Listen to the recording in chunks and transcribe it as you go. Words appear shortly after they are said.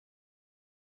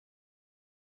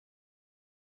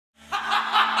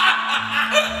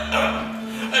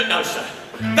No, sir.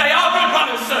 They are good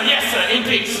runners, sir. Yes, sir.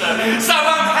 Indeed, sir. So,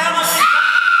 how much...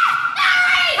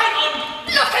 Harry! Hang on.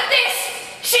 Look at this.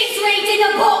 She's reading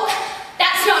a book.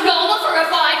 That's not normal for a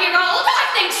 5-year-old. I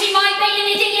think she might be an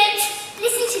idiot.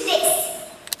 Listen to this.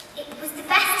 It was the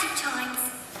best of times.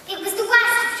 It was the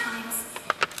worst of times.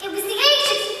 It was the age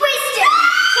of wisdom.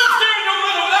 Stop staring your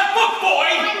mother with that book, boy!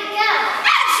 I'm a girl.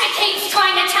 And she keeps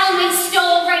trying to tell me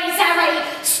stories, Harry.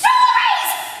 Stories?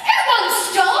 Who wants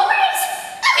stories?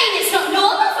 I mean, it's not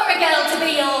normal for a girl to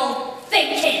be all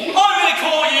thinking. I'm gonna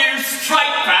call you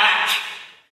straight back.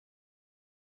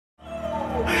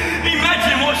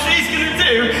 Imagine what she's gonna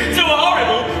do to a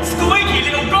horrible, squeaky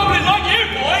little goblin like you,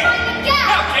 boy! I'm a girl.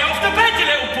 Now get off the bed, you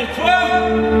little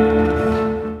bookworm!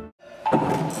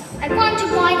 I wonder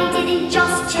why they didn't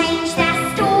just change their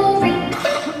story.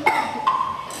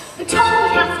 We're told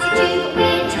we have to do what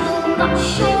we're told, but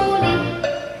surely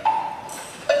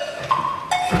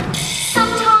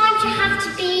sometimes you have to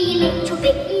be a little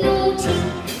bit naughty.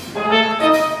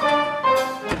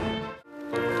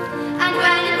 And when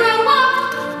I grow up,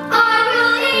 I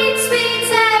will eat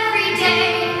sweets every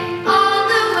day on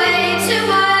the way to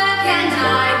work, and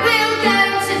I will go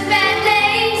to bed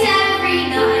late every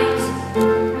night.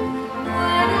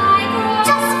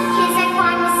 Just because I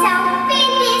find myself in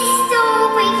this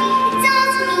story, it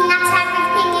doesn't mean that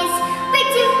everything is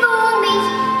written for me.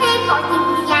 If I think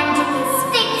the end of this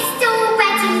fixed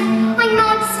already, I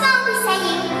might as well be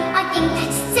saying I think that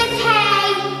it's okay.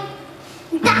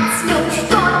 That's not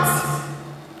right.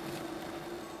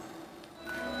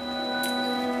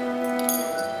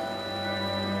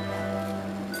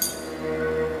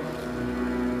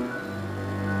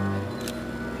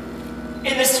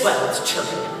 In this world,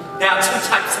 children, there are two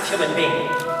types of human being.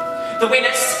 The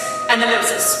winners and the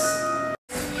losers.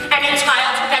 Any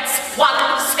child who gets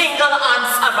one single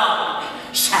answer wrong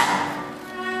shall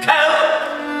go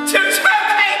to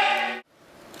trophy!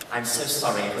 I'm so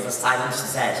sorry, it was a silent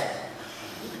Z.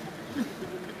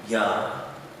 You're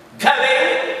going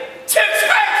to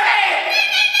trophy!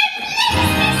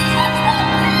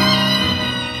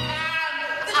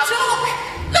 The chalk!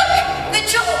 Look! The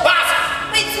chalk! What?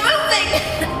 It's moving!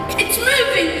 It's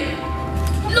moving!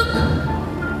 Look!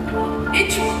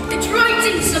 It's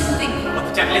writing something! What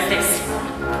the devil is this?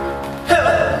 Who?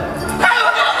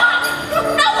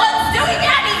 No one's doing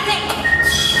anything!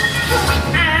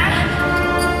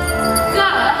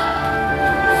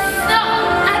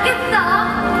 Agatha,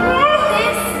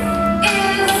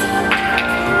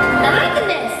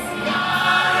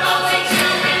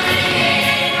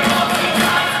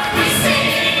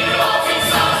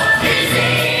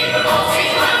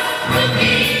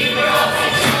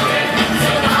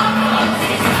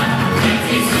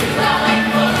 this is madness!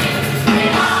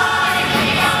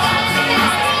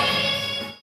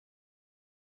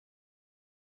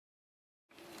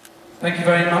 Thank you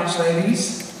very much, ladies.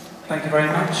 Thank you very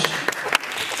much.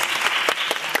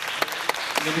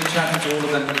 We'll be chatting to all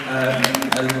of them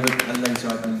a little bit later, I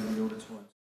believe, in the auditorium.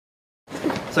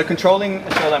 So controlling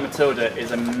a show like Matilda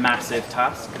is a massive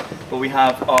task, but we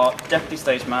have our deputy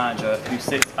stage manager who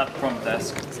sits at the front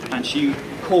desk and she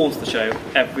calls the show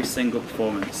every single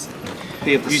performance.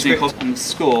 We have the script and the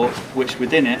score, which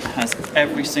within it has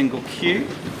every single cue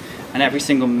and every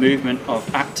single movement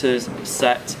of actors,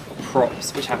 set,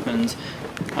 props, which happens,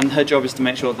 and her job is to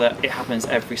make sure that it happens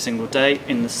every single day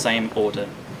in the same order.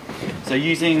 So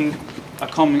using a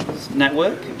comms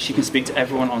network, she can speak to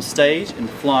everyone on stage, in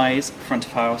the flies, front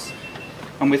of house,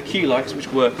 and with cue lights which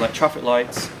work like traffic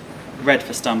lights, red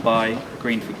for standby,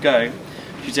 green for go,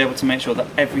 she's able to make sure that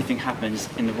everything happens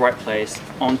in the right place,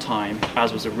 on time,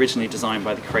 as was originally designed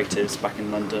by the creatives back in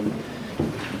London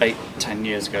 8-10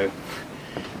 years ago.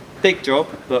 Big job,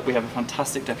 but we have a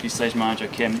fantastic deputy stage manager,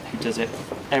 Kim, who does it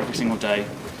every single day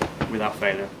without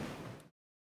failure.